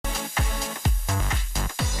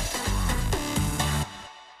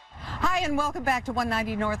And welcome back to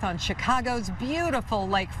 190 North on Chicago's beautiful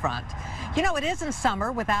lakefront. You know, it isn't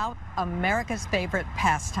summer without America's favorite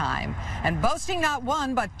pastime. And boasting not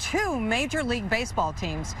one, but two Major League Baseball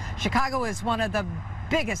teams, Chicago is one of the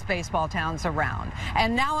biggest baseball towns around.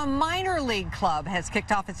 And now a minor league club has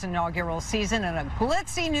kicked off its inaugural season in a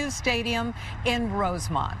glitzy new stadium in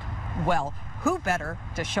Rosemont. Well, who better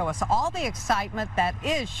to show us all the excitement that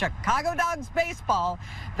is Chicago Dogs baseball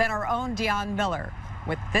than our own Dion Miller?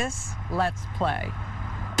 With this, let's play.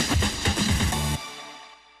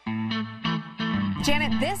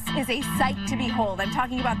 Janet, this is a sight to behold. I'm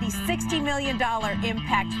talking about the $60 million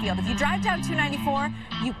impact field. If you drive down 294,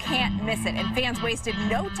 you can't miss it. And fans wasted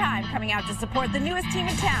no time coming out to support the newest team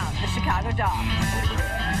in town, the Chicago Dogs.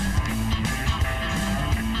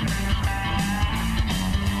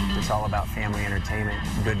 It's all about family entertainment,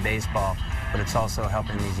 good baseball, but it's also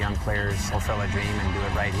helping these young players fulfill a dream and do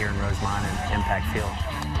it right here in Rosemont and Impact Field.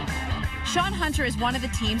 Sean Hunter is one of the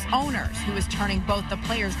team's owners who is turning both the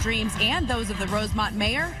players' dreams and those of the Rosemont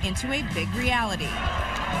mayor into a big reality.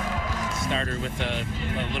 Started with a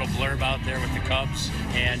little blurb out there with the Cubs,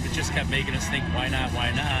 and it just kept making us think, why not,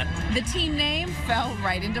 why not? The team name fell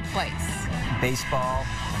right into place. Baseball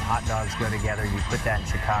and hot dogs go together. You put that in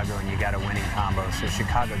Chicago and you got a winning combo. So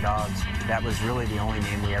Chicago Dogs, that was really the only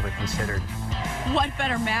name we ever considered. What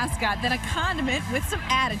better mascot than a condiment with some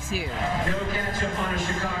attitude? No ketchup on a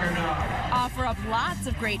Chicago dog. Offer up lots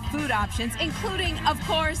of great food options, including, of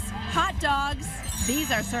course, hot dogs.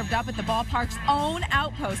 These are served up at the ballpark's own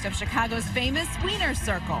outpost of Chicago's famous Wiener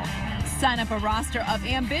Circle. Sign up a roster of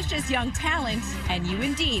ambitious young talent, and you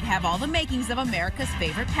indeed have all the makings of America's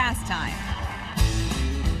favorite pastime.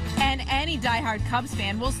 And any diehard Cubs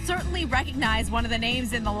fan will certainly recognize one of the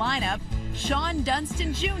names in the lineup, Sean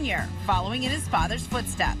Dunston Jr., following in his father's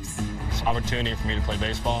footsteps. It's an opportunity for me to play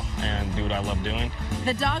baseball and do what I love doing.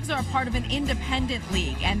 The Dogs are a part of an independent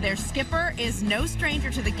league, and their skipper is no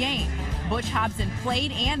stranger to the game. Butch Hobson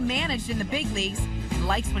played and managed in the big leagues and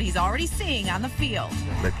likes what he's already seeing on the field.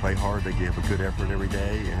 They play hard, they give a good effort every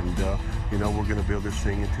day, and you know, we're going to build this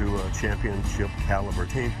thing into a championship caliber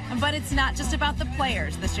team. But it's not just about the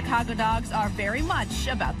players. The Chicago Dogs are very much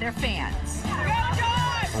about their fans.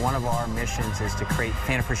 One of our missions is to create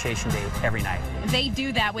fan appreciation day every night. They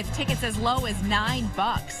do that with tickets as low as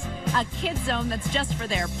 $9. A kids zone that's just for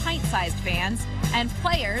their pint-sized fans, and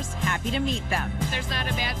players happy to meet them. There's not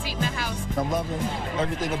a bad seat in the house. I'm loving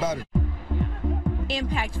everything about it.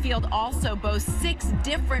 Impact Field also boasts 6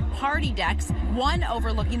 different party decks, one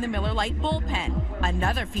overlooking the Miller Lite bullpen.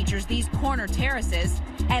 Another features these corner terraces,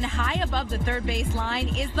 and high above the third base line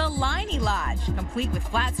is the Liney Lodge, complete with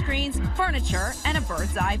flat screens, furniture, and a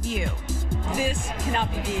bird's eye view. This cannot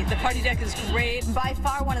be beat. The party deck is great. By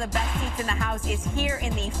far one of the best seats in the house is here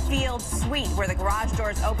in the field suite, where the garage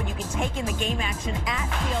doors open. You can take in the game action at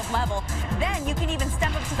field level. Then you can even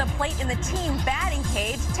step up to the plate in the team batting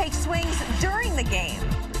cage, take swings during the game.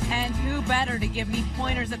 And who better to give me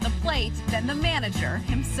pointers at the plate than the manager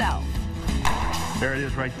himself? There it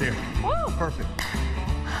is right there. Woo. Perfect.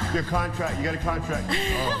 Your contract, you got a contract.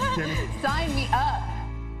 Oh, Timmy. Sign me up.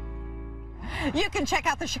 You can check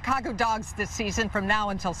out the Chicago Dogs this season from now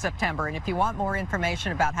until September. And if you want more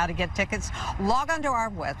information about how to get tickets, log on to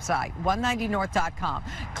our website, 190north.com.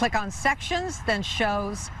 Click on sections, then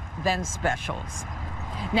shows, then specials.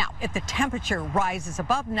 Now, if the temperature rises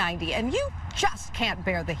above 90 and you just can't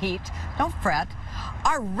bear the heat, don't fret.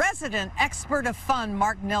 Our resident expert of fun,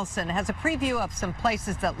 Mark Nilsson, has a preview of some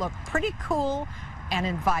places that look pretty cool and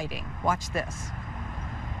inviting. Watch this.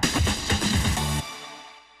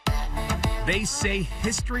 They say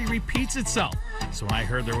history repeats itself. So when I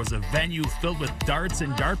heard there was a venue filled with darts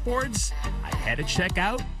and dartboards, I had to check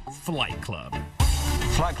out Flight Club.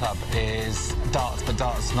 Flight Club is darts, but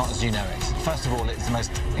darts not as you know it. First of all, it's the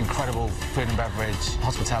most incredible food and beverage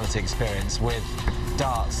hospitality experience with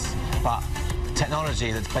darts, but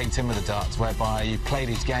technology that's baked in with the darts, whereby you play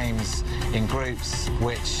these games in groups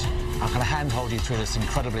which are kind of handhold you through this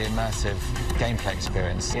incredibly immersive gameplay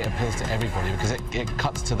experience. It appeals to everybody because it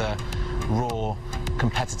cuts to the raw,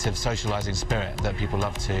 competitive, socializing spirit that people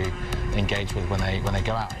love to engage with when they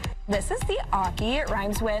go out. This is the Aki. It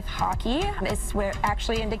rhymes with hockey. This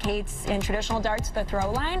actually indicates in traditional darts the throw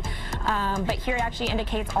line, but here it actually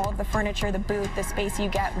indicates all of the furniture, the booth, the space you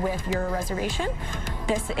get with your reservation.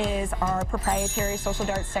 This is our proprietary social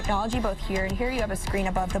darts technology. Both here and here you have a screen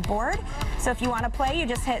above the board. So if you want to play, you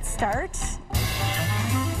just hit start.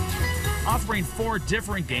 Offering 4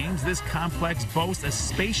 different games, this complex boasts a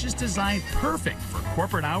spacious design perfect for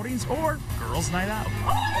corporate outings or girls' night out.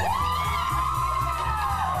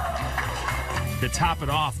 To top it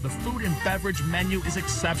off, the food and beverage menu is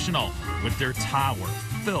exceptional, with their tower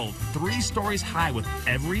filled 3 stories high with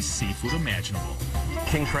every seafood imaginable.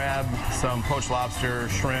 King crab, some poached lobster,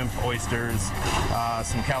 shrimp, oysters,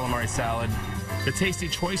 some calamari salad. The tasty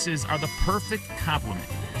choices are the perfect complement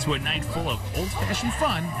to a night full of old-fashioned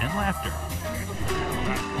fun and laughter.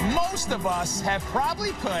 Most of us have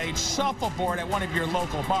probably played shuffleboard at one of your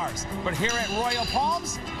local bars, but here at Royal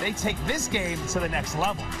Palms, they take this game to the next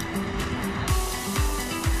level.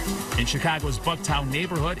 In Chicago's Bucktown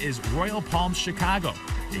neighborhood is Royal Palms Chicago,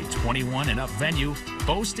 a 21 and up venue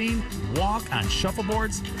boasting walk on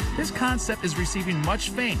shuffleboards. This concept is receiving much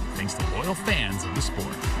fame thanks to loyal fans of the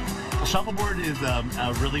sport. Shuffleboard is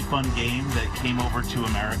a really fun game that came over to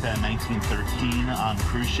America in 1913 on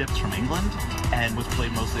cruise ships from England and was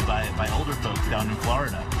played mostly by older folks down in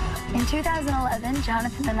Florida. In 2011,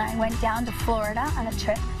 Jonathan and I went down to Florida on a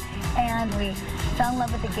trip, and we fell in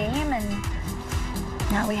love with the game, and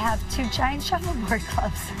now we have 2 giant shuffleboard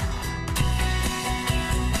clubs.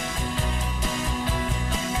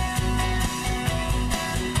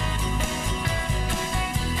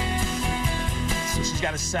 She's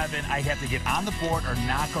got a 7. I have to get on the board or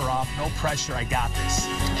knock her off. No pressure. I got this.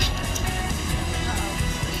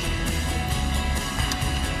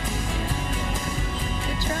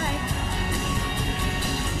 Good try.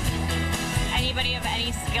 Anybody of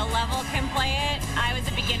any skill level can play it. I was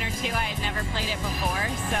a beginner too. I had never played it before,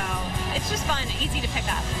 so it's just fun, easy to pick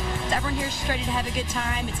up. Everyone here is ready to have a good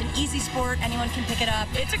time. It's an easy sport. Anyone can pick it up.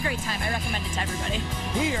 It's a great time. I recommend it to everybody.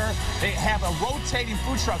 Here, they have a rotating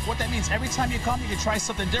food truck. What that means, every time you come, you can try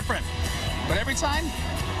something different. But every time,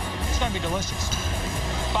 it's going to be delicious.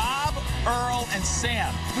 Bob, Earl, and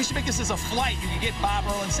Sam. We should make this as a flight. You can get Bob,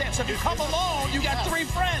 Earl, and Sam. So if you come alone, you got 3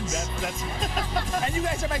 friends. And you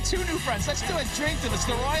guys are my 2 new friends. Let's do it. Drink them. It's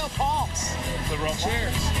the Royal Palms.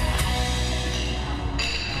 Cheers.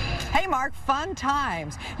 Hey, Mark, fun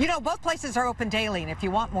times. You know, both places are open daily, and if you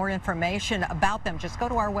want more information about them, just go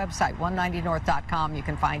to our website, 190north.com. You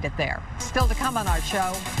can find it there. Still to come on our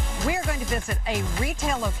show, we're going to visit a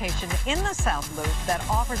retail location in the South Loop that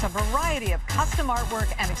offers a variety of custom artwork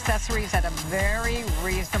and accessories at a very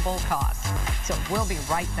reasonable cost. So we'll be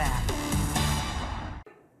right back.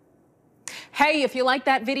 Hey, if you like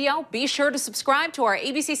that video, be sure to subscribe to our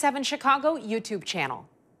ABC7 Chicago YouTube channel.